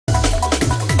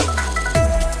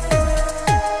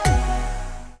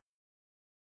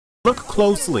Look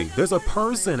closely. There's a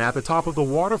person at the top of the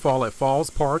waterfall at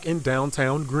Falls Park in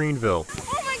downtown Greenville.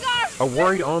 Oh my gosh! A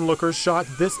worried onlooker shot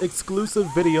this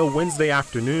exclusive video Wednesday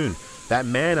afternoon. That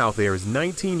man out there is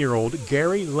 19-year-old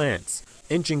Gary Lance,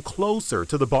 inching closer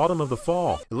to the bottom of the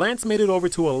fall. Lance made it over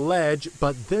to a ledge,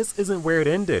 but this isn't where it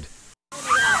ended.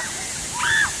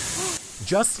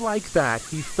 Just like that,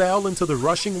 he fell into the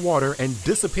rushing water and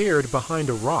disappeared behind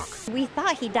a rock. We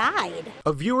thought he died.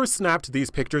 A viewer snapped these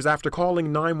pictures after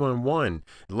calling 911.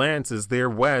 Lance is there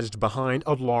wedged behind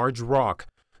a large rock.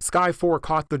 Sky 4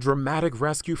 caught the dramatic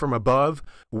rescue from above.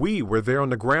 We were there on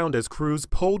the ground as crews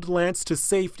pulled Lance to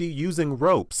safety using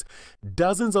ropes.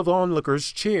 Dozens of onlookers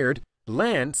cheered.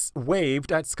 Lance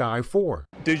waved at Sky 4.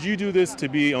 Did you do this to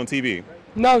be on TV?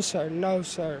 No, sir. No,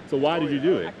 sir. So why did you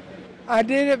do it? I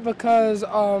did it because,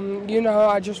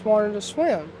 I just wanted to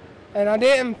swim. And I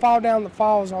didn't fall down the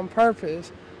falls on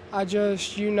purpose. I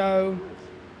just, I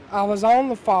was on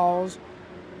the falls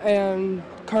and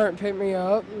current picked me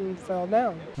up and fell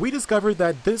down. We discovered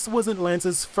that this wasn't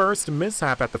Lance's first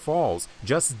mishap at the falls.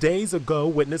 Just days ago,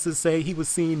 witnesses say he was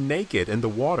seen naked in the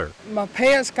water. My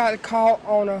pants got caught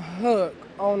on a hook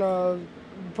on a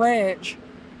branch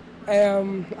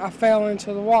and I fell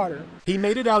into the water. He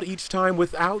made it out each time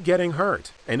without getting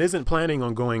hurt and isn't planning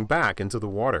on going back into the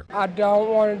water. I don't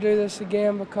want to do this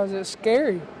again because it's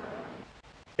scary.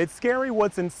 It's scary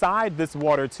what's inside this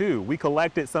water too. We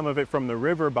collected some of it from the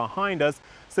river behind us.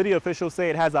 City officials say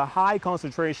it has a high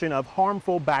concentration of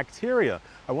harmful bacteria.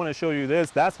 I want to show you this.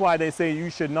 That's why they say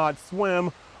you should not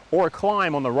swim or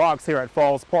climb on the rocks here at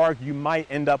Falls Park. You might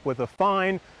end up with a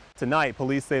fine. Tonight,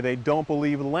 police say they don't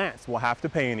believe Lance will have to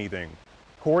pay anything.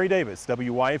 Corey Davis,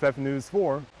 WYFF News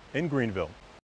 4 in Greenville.